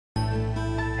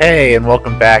Hey, and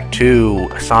welcome back to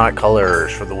Sonic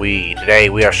Colors for the Wii. Today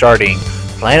we are starting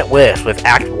Planet Wisp with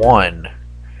Act 1.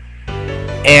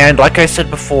 And like I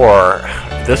said before,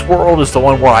 this world is the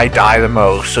one where I die the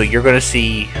most, so you're going to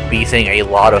see me saying a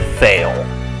lot of fail.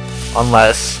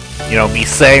 Unless, me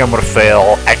saying I'm going to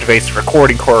fail activates the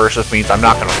recording course, which means I'm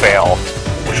not going to fail,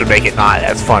 which would make it not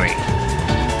as funny.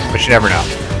 But you never know.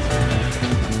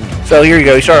 So here you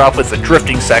go, you start off with the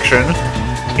drifting section.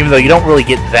 Even though you don't really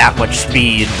get that much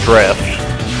speed drift.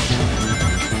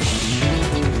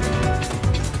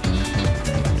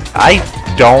 I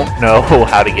don't know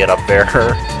how to get up there.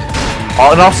 Oh,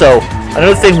 and also,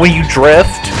 another thing, when you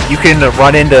drift, you can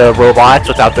run into robots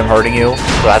without them hurting you,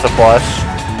 so that's a plus.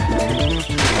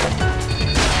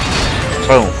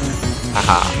 Boom.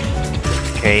 Haha.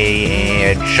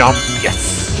 Okay, and jump.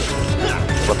 Yes.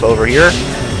 Flip over here.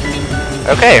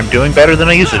 Okay, I'm doing better than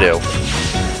I used to do.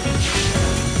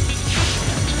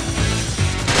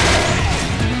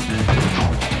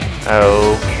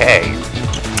 Okay.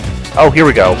 Oh, here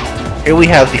we go. Here we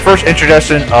have the first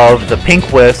introduction of the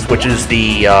pink wisp, which is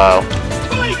the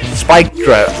spike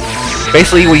drift.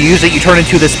 Basically, when you use it, you turn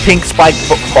into this pink spike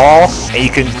ball, and you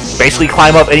can basically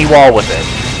climb up any wall with it.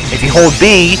 If you hold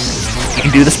B, you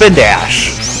can do the spin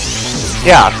dash.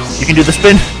 Yeah, you can do the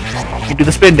spin. You can do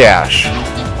the spin dash.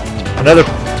 Another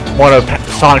one of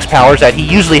Sonic's powers that he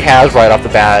usually has right off the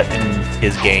bat in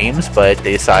his games, but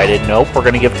they decided, nope, we're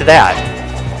gonna give it to that.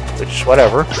 Which,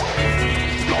 whatever.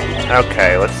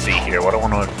 Okay, let's see here. What do I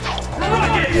want to...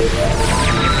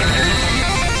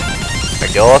 Can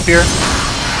I go up here?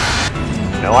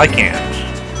 No, I can't.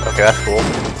 Okay, that's cool.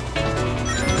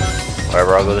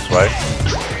 Whatever, I'll go this way.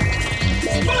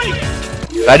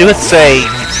 I do have to say,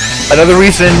 another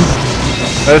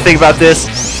thing about this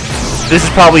is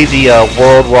probably the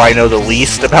world where I know the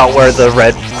least about where the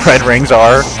red rings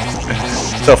are.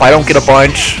 So if I don't get a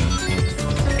bunch,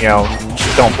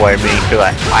 don't blame me, because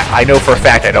I know for a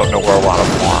fact I don't know where a lot of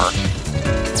them are.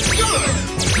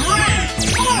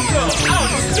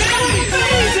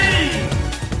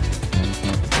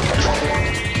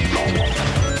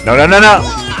 No!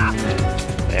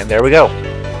 And there we go.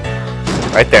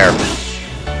 Right there.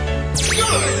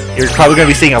 You're probably going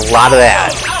to be seeing a lot of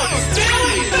that.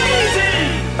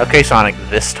 Okay, Sonic,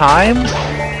 this time,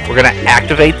 we're going to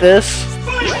activate this,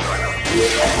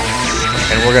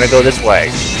 and we're going to go this way.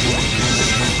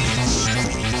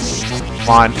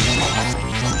 Come on.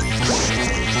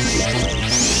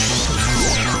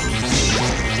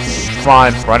 Come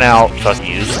on, run out. So I can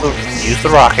use the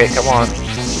rocket. Come on.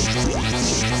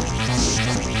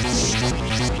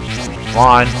 Come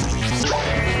on.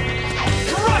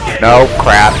 No,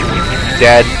 crap.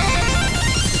 Dead.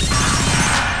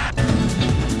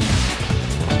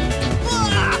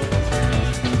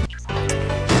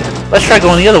 Let's try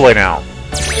going the other way now.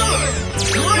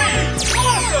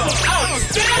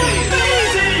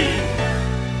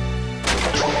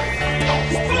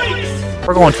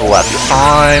 We're going to the left this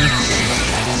time.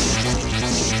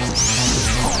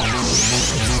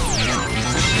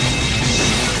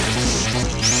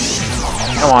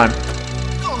 Come on.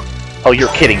 Oh,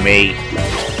 you're kidding me.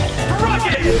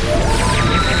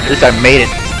 At least I made it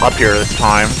up here this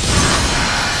time.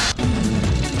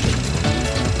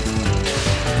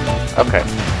 Okay.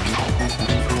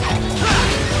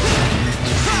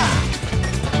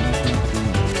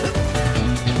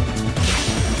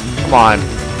 Come on.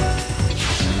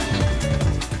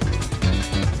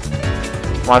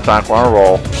 Come on, Sonic, we're on a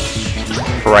roll.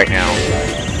 For right now.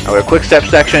 Now we have a quick step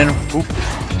section. Oop.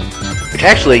 Which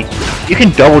actually, you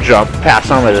can double jump past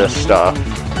some of this stuff.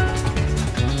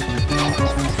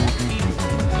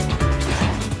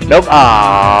 Nope.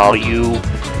 Oh, you.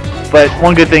 But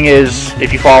one good thing is,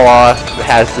 if you fall off, it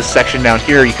has this section down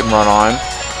here you can run on.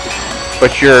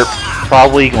 But you're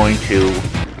probably going to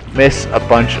miss a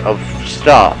bunch of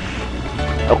stuff.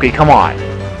 Okay, come on.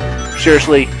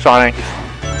 Seriously, Sonic?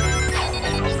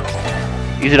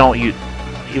 Even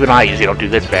I usually don't do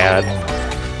this bad.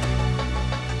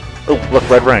 Oh, look,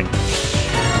 red ring.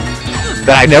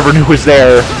 That I never knew was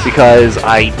there because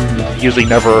I usually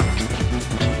never...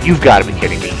 You've got to be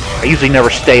kidding me. I usually never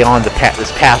stay on this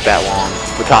path that long.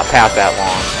 The top path that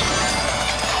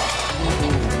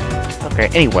long. Okay,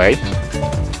 anyway.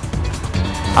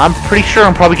 I'm pretty sure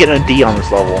I'm probably getting a D on this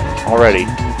level already.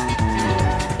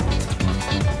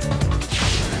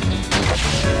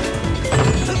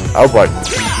 Oh boy.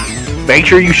 Make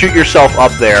sure you shoot yourself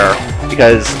up there,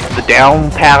 because the down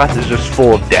path is just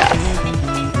full of death.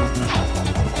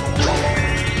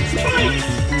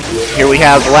 Here we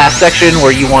have the last section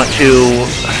where you want to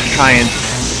try and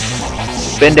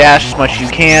spin dash as much as you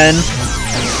can.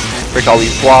 Break all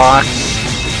these blocks.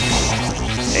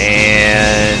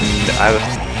 And I have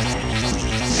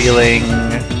a feeling...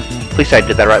 Please I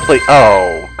did that right. Please.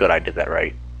 Oh, good, I did that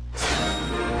right.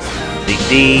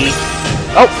 D.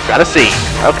 Oh, got a C.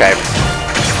 Okay.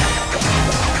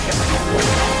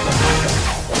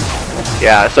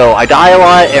 Yeah, so I die a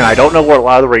lot, and I don't know where a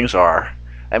lot of the rings are.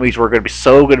 That means we're going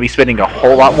to be spending a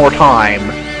whole lot more time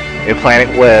in Planet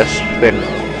Wisp than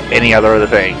any other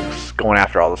things, going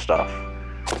after all the stuff.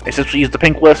 And since we used the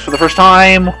Pink Wisp for the first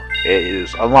time, it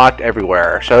is unlocked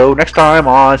everywhere. So next time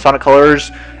on Sonic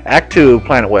Colors Act 2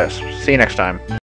 Planet Wisp. See you next time.